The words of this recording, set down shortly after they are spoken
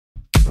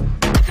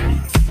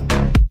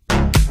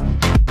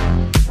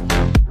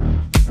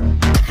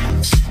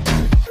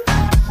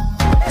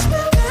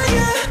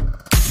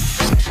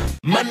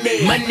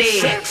Money,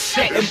 sex,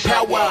 and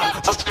power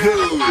of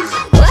good.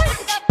 What?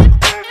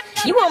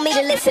 You want me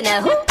to listen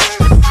to who?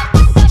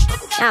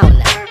 I don't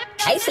know.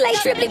 I used to like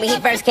Triple when he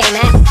first came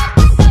out,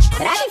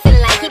 but I be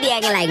feeling like he be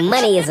acting like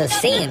money is a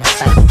sin or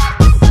something.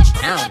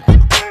 I don't know.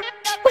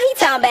 What he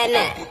talking about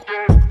now?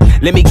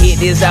 Let me get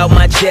this out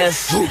my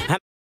chest.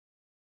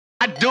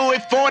 I do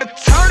it for the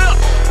turn up.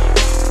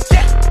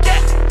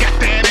 Got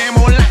that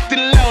ammo locked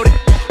and loaded.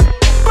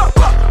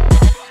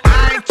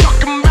 I ain't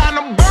talking about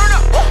no burn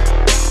up.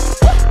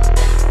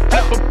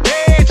 Flip a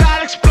page,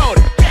 I'll explode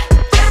it.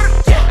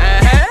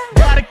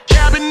 Got a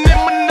cabin in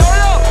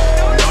Manolo.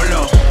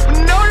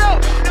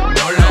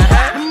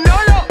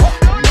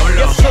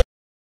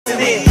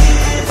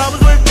 If I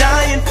was worth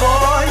dying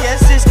for, yes,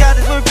 this God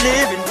is worth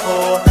living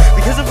for.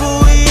 Because of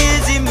who he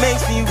is, it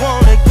makes me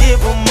wanna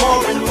give him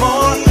more and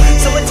more.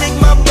 So I take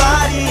my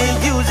body and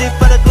use it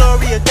for the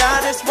glory of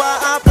God. That's why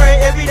I pray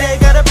every day,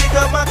 gotta pick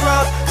up my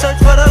cross, search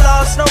for the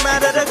lost, no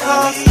matter the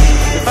cost.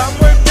 If I'm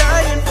worth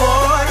dying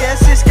for, yes,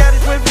 this God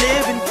is worth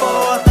living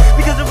for.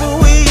 Because of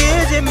who he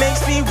is, it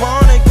makes me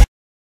wanna give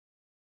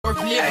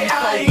worth living for.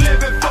 I ain't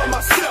living for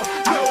myself,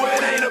 no,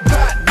 it ain't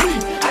about me.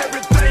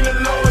 Everything the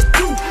Lord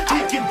do, he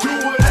can do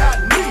without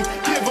me.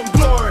 Give him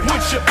glory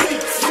with your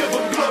beats, give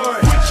him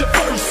glory with your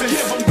verses,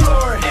 give him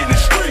glory in the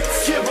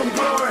streets, give him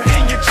glory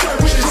in your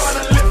churches.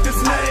 Trying to lift his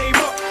name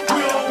up,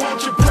 we don't want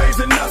you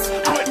praising us,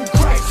 putting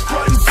Christ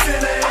front and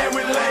center, and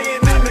we're laying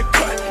in the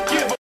cut.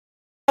 Give him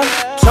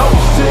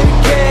Toast to the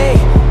king,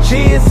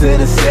 cheers to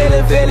the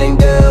ceiling, feeling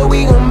good,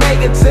 we gon'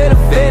 make it to the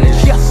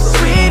finish.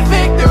 Sweet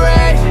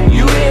victory,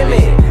 you hear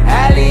me?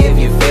 Highly if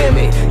you feel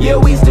me. Yeah,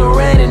 we still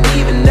running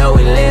even though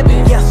we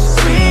limping.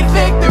 Sweet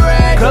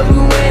victory, cause we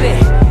winning.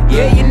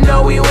 Yeah, you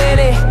know we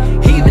winning.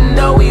 Even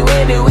though we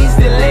winning, we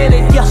still in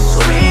it.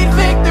 Sweet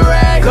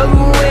victory, cause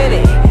we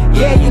winning.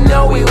 Yeah, you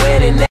know we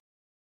winning.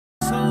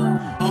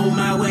 On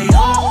my way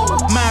home,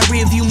 my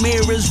rearview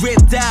mirror's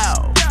ripped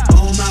out.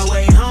 On my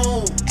way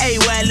home, hey,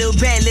 why little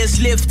bad, let's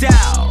lift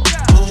out.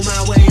 On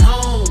my way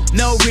home,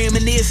 no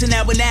reminiscing,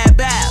 I will not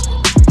bow.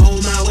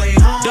 On my way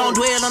home, don't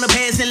dwell on the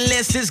past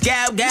unless this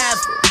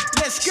gospel.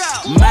 Let's go.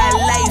 My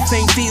life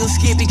ain't feel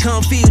skippy,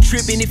 come feel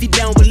tripping if you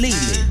don't believe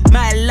me.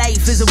 My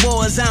life is a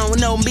war zone,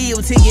 no meal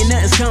till you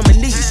nothing's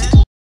coming easy.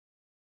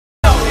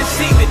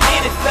 Receiving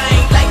anything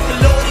like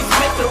the Lord is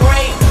with the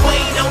rain.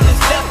 Wayne on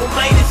this level,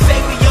 man, and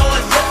say we all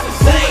just the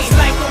same. Who is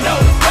like him,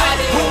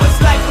 nobody. Who is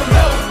like him,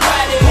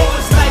 nobody. Who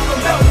is like him,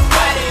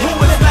 nobody. Who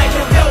is like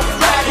him,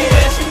 nobody.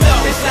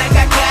 It's like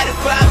I got a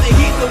father,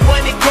 he's the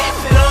one that gets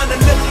it on. The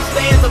look he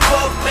stands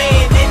above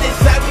man, and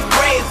it's how we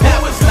praise.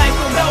 Who is like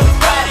him,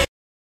 nobody.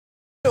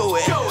 Do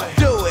it,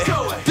 do it,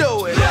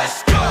 do it.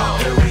 let's go.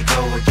 Here we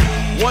go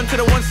again. 1 to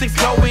the 1-6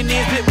 going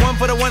in, hit 1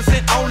 for the 1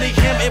 cent, only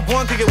him. If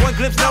one could get one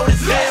glimpse,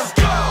 notice him. Let's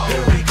go.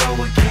 Here we go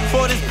again.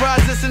 For this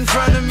process in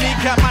front of me,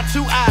 got my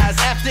 2 eyes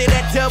after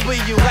that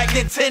W, like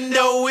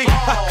Nintendo Wii.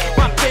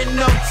 My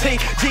penalty,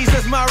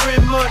 Jesus my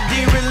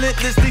remedy,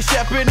 relentlessly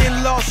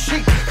shepherding lost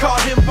sheep,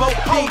 called him Bo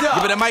P.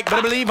 Give it a mic,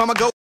 better believe I'ma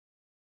go.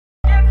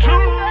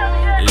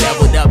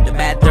 Leveled up to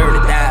about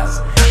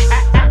 30,000.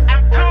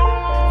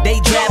 They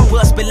draft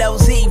us below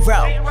 0.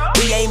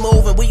 We ain't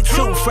moving, we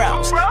too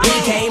froze.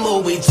 We can't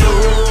move, we too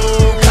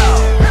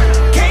cold.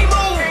 Can't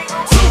move,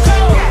 too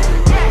cold.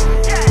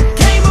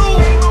 Can't move,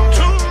 we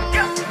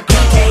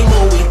can't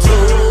move, we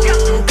too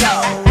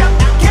cold.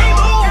 Can't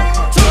move,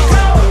 too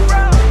cold.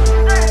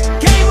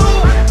 Can't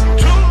move,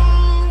 too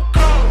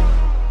cold.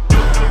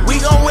 We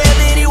gon' wear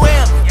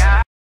anywhere.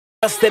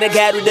 Trust to the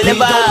God who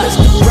delivers.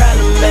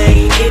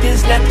 It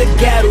is not the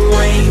God who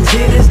reigns.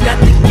 It is not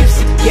the gifts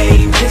he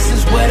gave. This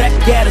is what I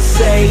gotta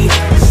say.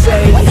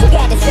 What you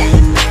gotta say?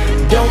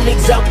 Don't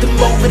exalt them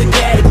over the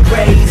God of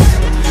grace.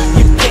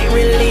 You can't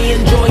really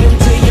enjoy him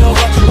till your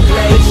heart's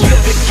replaced.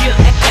 Give the gift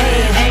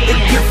and the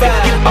gift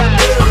out.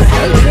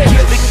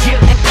 Give the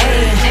gift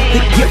and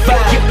the gift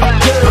out.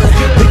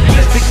 The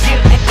gift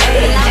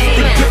and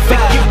the gift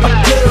out.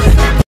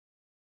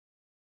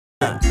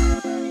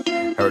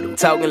 Heard them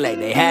talking like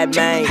they had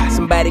mine.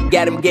 Somebody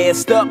got them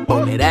gassed up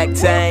on that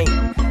octane.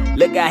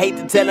 Look, I hate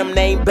to tell them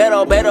they ain't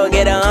better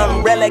get an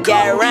umbrella,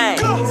 got rain.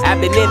 I've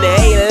been in the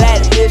A a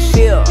lot this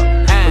year,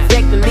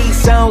 perfecting these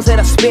songs that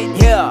I spit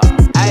here.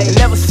 And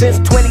ever since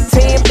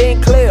 2010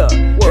 been clear.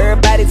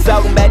 Everybody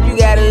talking about you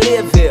gotta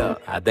live here.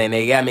 I think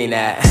they got me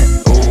now.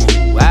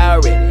 Ooh,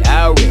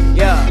 already,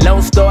 yeah.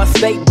 Lone Star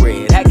State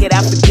bred, how could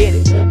I forget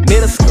it?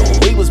 Middle school,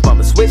 we was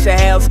bumping Swisher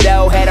House,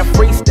 dog had a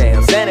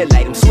freestyle. Sounded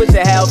like them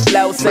Swisher House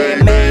flow,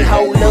 saying man,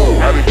 hold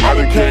on, I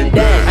done came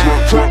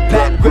down. Drop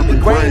pop, gripping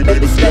grain,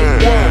 baby, stay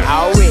down.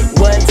 Already,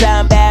 one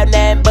time about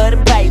nothing but a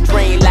pipe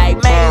dream.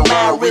 Like man,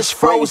 my wrist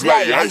froze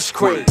like ice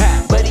cream.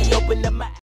 But he opened up my